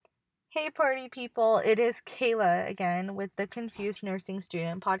Hey, party people, it is Kayla again with the Confused Nursing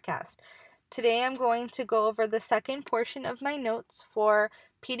Student podcast. Today I'm going to go over the second portion of my notes for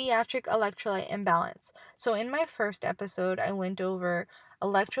pediatric electrolyte imbalance. So, in my first episode, I went over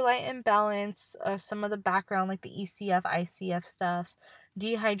electrolyte imbalance, some of the background like the ECF, ICF stuff,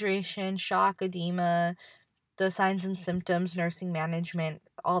 dehydration, shock, edema, the signs and symptoms, nursing management,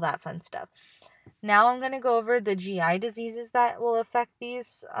 all that fun stuff. Now I'm going to go over the GI diseases that will affect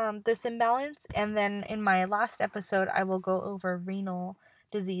this imbalance, and then in my last episode I will go over renal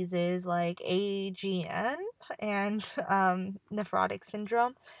diseases like AGN and nephrotic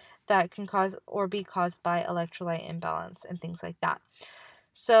syndrome that can cause or be caused by electrolyte imbalance and things like that.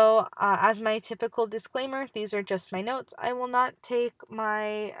 So, as my typical disclaimer, these are just my notes. I will not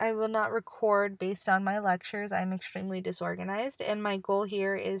record based on my lectures. I'm extremely disorganized, and my goal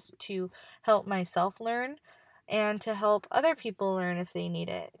here is to help myself learn and to help other people learn if they need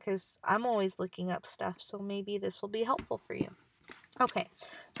it, because I'm always looking up stuff, so maybe this will be helpful for you. Okay,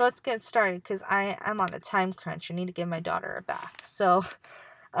 so let's get started, because I'm on a time crunch. I need to give my daughter a bath. So,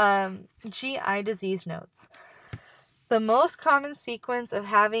 GI disease notes. The most common sequence of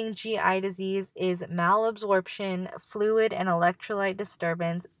having GI disease is malabsorption, fluid and electrolyte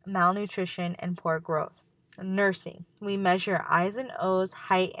disturbance, malnutrition, and poor growth. Nursing. We measure I's and O's,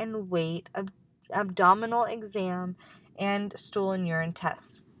 height and weight, abdominal exam, and stool and urine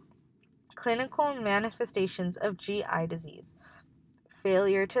tests. Clinical manifestations of GI disease.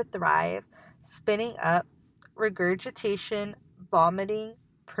 Failure to thrive, spinning up, regurgitation, vomiting,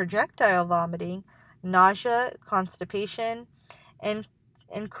 projectile vomiting, nausea, constipation, and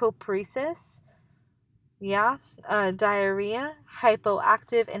encopresis, diarrhea,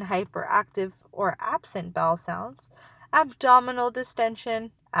 hypoactive and hyperactive or absent bowel sounds, abdominal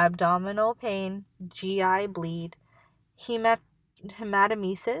distension, abdominal pain, GI bleed,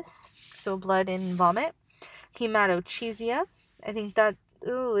 hematemesis, so blood and vomit, hematochezia, I think that,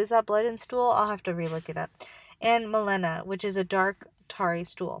 is that blood and stool? I'll have to relook it up, and melena, which is a dark tarry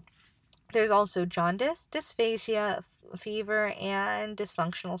stool. There's also jaundice, dysphagia, fever, and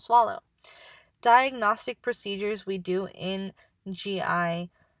dysfunctional swallow. Diagnostic procedures we do in GI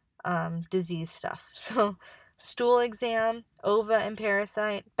disease stuff. So, stool exam, ova and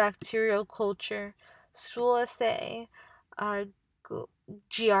parasite, bacterial culture, stool assay,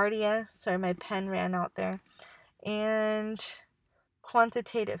 giardia. Sorry, my pen ran out there. And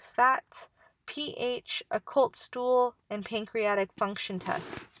quantitative fat, pH, occult stool, and pancreatic function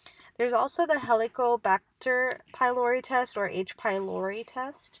tests. There's also the Helicobacter pylori test or H. pylori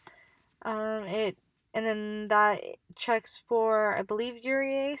test. And then that checks for, I believe,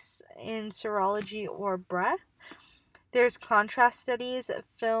 urease in serology or breath. There's contrast studies,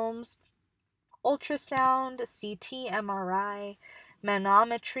 films, ultrasound, CT, MRI,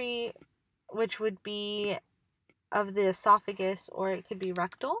 manometry, which would be of the esophagus, or it could be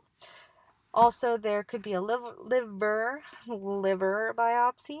rectal. Also, there could be a liver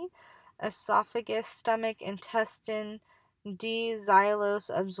biopsy, esophagus, stomach, intestine, D-xylose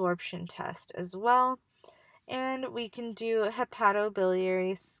absorption test as well. And we can do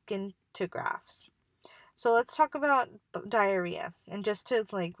hepatobiliary scintigraphs. So let's talk about diarrhea. And just to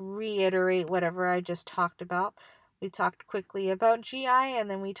reiterate whatever I just talked about, we talked quickly about GI, and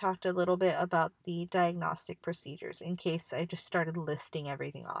then we talked a little bit about the diagnostic procedures in case I just started listing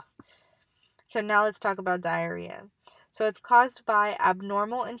everything off. So now let's talk about diarrhea. So it's caused by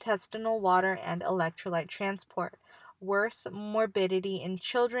abnormal intestinal water and electrolyte transport, worse morbidity in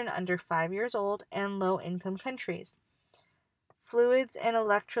children under 5 years old, and low-income countries. Fluids and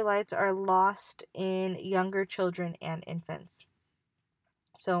electrolytes are lost in younger children and infants.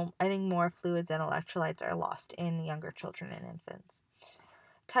 So I think more fluids and electrolytes are lost in younger children and infants.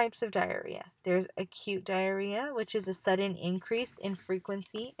 Types of diarrhea. There's acute diarrhea, which is a sudden increase in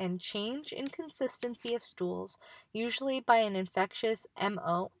frequency and change in consistency of stools, usually by an infectious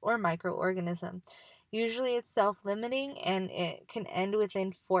MO or microorganism. Usually it's self-limiting and it can end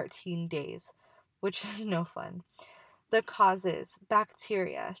within 14 days, which is no fun. The causes,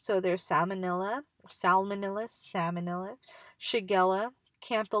 bacteria. So there's Salmonella, Shigella,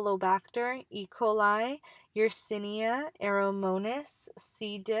 Campylobacter, E. coli, Yersinia, Aeromonas,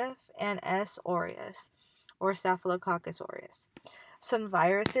 C. diff, and S. aureus, or Staphylococcus aureus. Some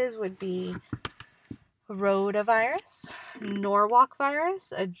viruses would be rotavirus, Norwalk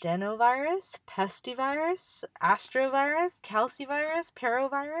virus, adenovirus, pestivirus, astrovirus, calcivirus,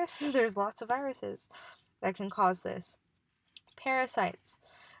 parovirus. There's lots of viruses that can cause this. Parasites.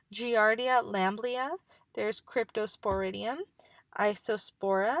 Giardia lamblia. There's Cryptosporidium.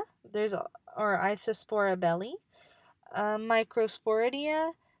 Isospora. Isospora belli.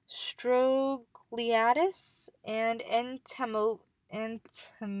 Microsporidia. Strogliatis, and entamoeba, and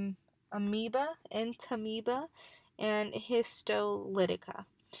histolytica.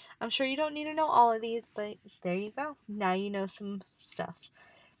 I'm sure you don't need to know all of these, but there you go. Now you know some stuff.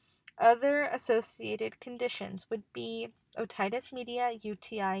 Other associated conditions would be otitis media,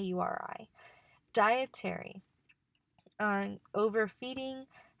 UTI, URI. Dietary, overfeeding,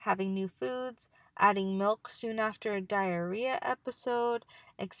 having new foods, adding milk soon after a diarrhea episode,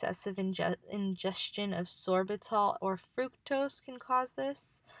 excessive ingestion of sorbitol or fructose can cause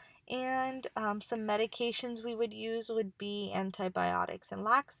this. And some medications we would use would be antibiotics and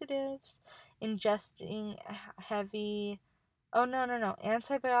laxatives, ingesting heavy. Oh, no.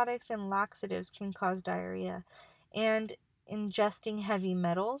 Antibiotics and laxatives can cause diarrhea, and ingesting heavy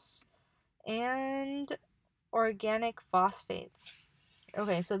metals, and organic phosphates.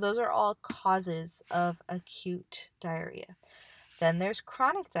 Okay, so those are all causes of acute diarrhea. Then there's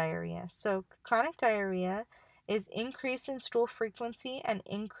chronic diarrhea. So chronic diarrhea is increase in stool frequency and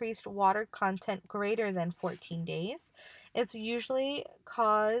increased water content greater than 14 days. It's usually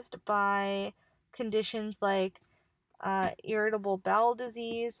caused by conditions like irritable bowel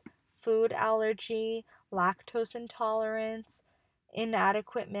disease, food allergy, lactose intolerance,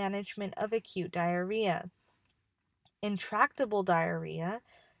 inadequate management of acute diarrhea. Intractable diarrhea,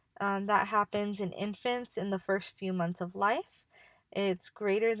 that happens in infants in the first few months of life. It's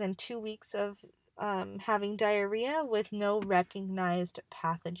greater than 2 weeks of having diarrhea with no recognized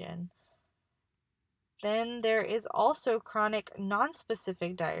pathogen. Then there is also chronic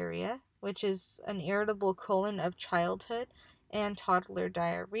nonspecific diarrhea, which is an irritable colon of childhood and toddler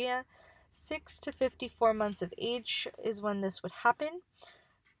diarrhea. 6 to 54 months of age is when this would happen.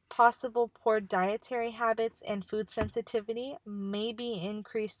 Possible poor dietary habits and food sensitivity, maybe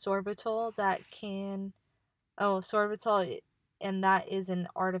increased sorbitol sorbitol, and that is an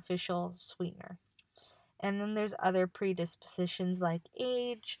artificial sweetener. And then there's other predispositions like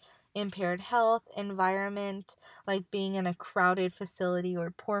age, impaired health, environment, like being in a crowded facility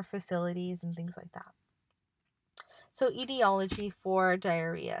or poor facilities and things like that. So etiology for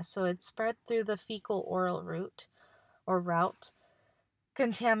diarrhea. So it's spread through the fecal oral route.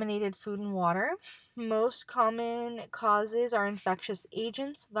 Contaminated food and water. Most common causes are infectious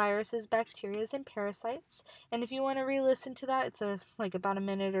agents, viruses, bacteria, and parasites. And if you want to re-listen to that, it's about a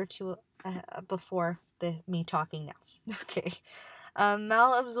minute or two before me talking now. Okay.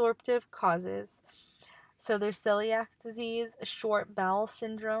 Malabsorptive causes. So there's celiac disease, short bowel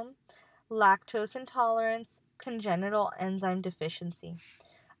syndrome, lactose intolerance, congenital enzyme deficiency.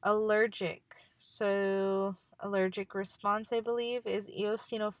 Allergic. So allergic response, I believe, is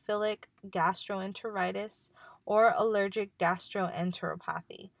eosinophilic gastroenteritis or allergic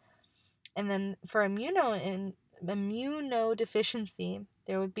gastroenteropathy. And then for immunodeficiency,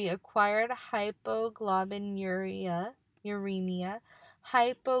 there would be acquired hypoglobinuria,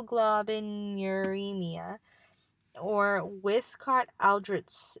 hypoglobinuria, or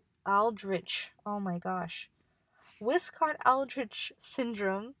Wiskott-Aldrich, oh my gosh, Wiskott-Aldrich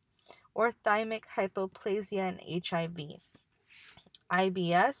syndrome, or thymic hypoplasia and HIV.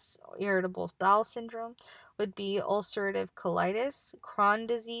 IBS, irritable bowel syndrome, would be ulcerative colitis, Crohn's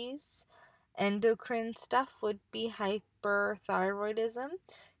disease. Endocrine stuff would be hyperthyroidism,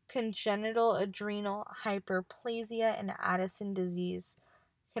 congenital adrenal hyperplasia, and Addison disease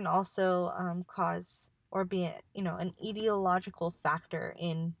can also cause or be an etiological factor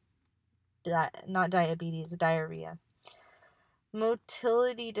in not diabetes, diarrhea.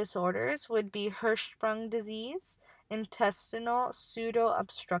 Motility disorders would be Hirschsprung disease, intestinal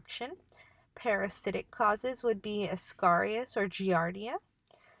pseudo-obstruction. Parasitic causes would be Ascaris or Giardia.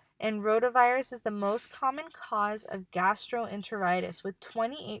 And rotavirus is the most common cause of gastroenteritis, with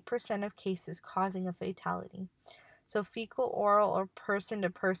 28% of cases causing a fatality. So fecal, oral, or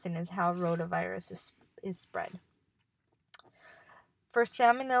person-to-person is how rotavirus is spread. For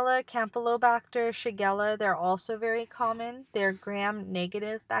Salmonella, Campylobacter, Shigella, they're also very common. They're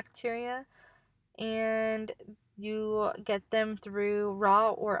gram-negative bacteria, and you get them through raw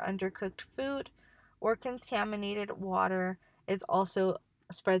or undercooked food, or contaminated water is also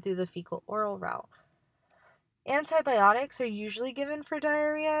spread through the fecal-oral route. Antibiotics are usually given for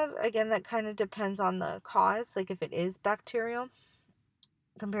diarrhea. Again, that kind of depends on the cause, like if it is bacterial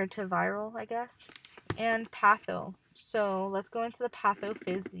compared to viral, I guess. And patho. So let's go into the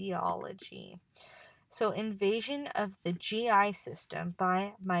pathophysiology. So invasion of the GI system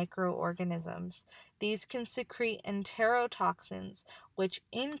by microorganisms. These can secrete enterotoxins, which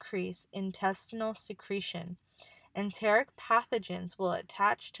increase intestinal secretion. Enteric pathogens will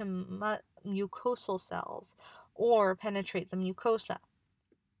attach to mucosal cells or penetrate the mucosa.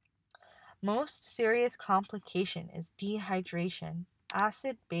 Most serious complication is dehydration,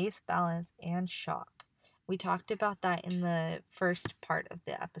 acid-base balance, and shock. We talked about that in the first part of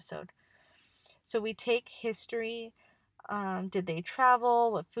the episode. So we take history. Did they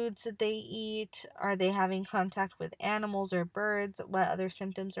travel? What foods did they eat? Are they having contact with animals or birds? What other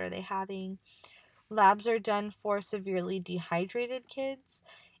symptoms are they having? Labs are done for severely dehydrated kids,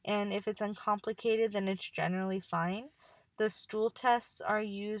 and if it's uncomplicated, then it's generally fine. The stool tests are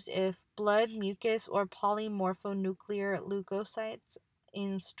used if blood, mucus, or polymorphonuclear leukocytes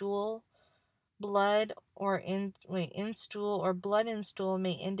in stool, blood, or in stool or blood in stool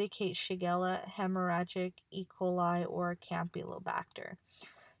may indicate Shigella, hemorrhagic E. coli, or Campylobacter.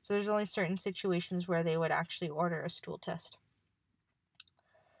 So there's only certain situations where they would actually order a stool test.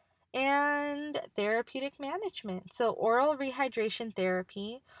 And therapeutic management. So oral rehydration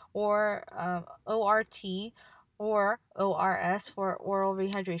therapy, or ORT, or ORS for oral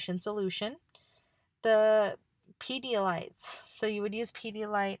rehydration solution. The Pedialytes. So you would use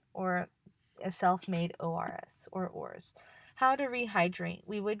Pedialyte or a self-made ORS or ORS. How to rehydrate.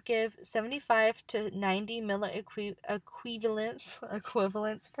 We would give 75 to 90 equivalents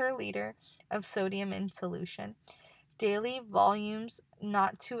per liter of sodium in solution. Daily volumes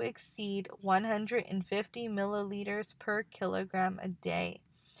not to exceed 150 milliliters per kilogram a day.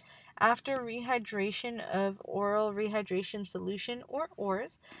 After rehydration of oral rehydration solution, or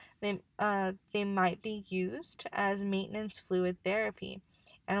ORS, they might be used as maintenance fluid therapy,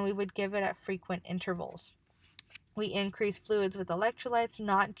 and we would give it at frequent intervals. We increase fluids with electrolytes,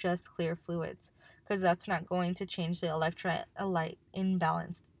 not just clear fluids, because that's not going to change the electrolyte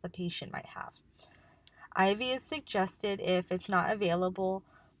imbalance the patient might have. IV is suggested if it's not available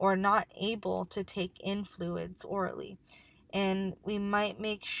or not able to take in fluids orally. And we might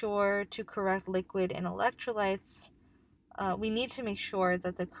make sure to correct liquid and electrolytes. We need to make sure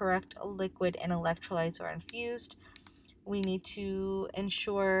that the correct liquid and electrolytes are infused. We need to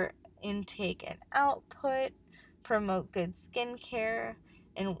ensure intake and output, promote good skin care,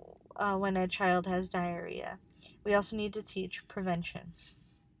 and when a child has diarrhea. We also need to teach prevention.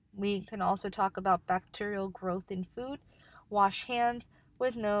 We can also talk about bacterial growth in food, wash hands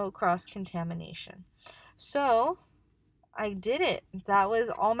with no cross-contamination. So, I did it. That was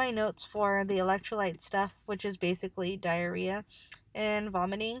all my notes for the electrolyte stuff, which is basically diarrhea and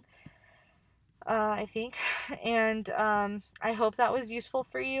vomiting, I think. And I hope that was useful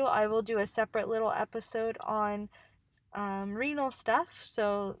for you. I will do a separate little episode on renal stuff,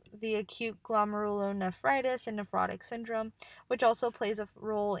 so the acute glomerulonephritis and nephrotic syndrome, which also plays a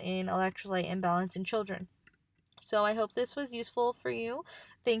role in electrolyte imbalance in children. So I hope this was useful for you.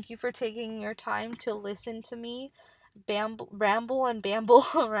 Thank you for taking your time to listen to me ramble and bamble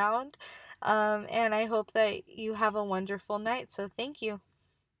around. And I hope that you have a wonderful night. So thank you.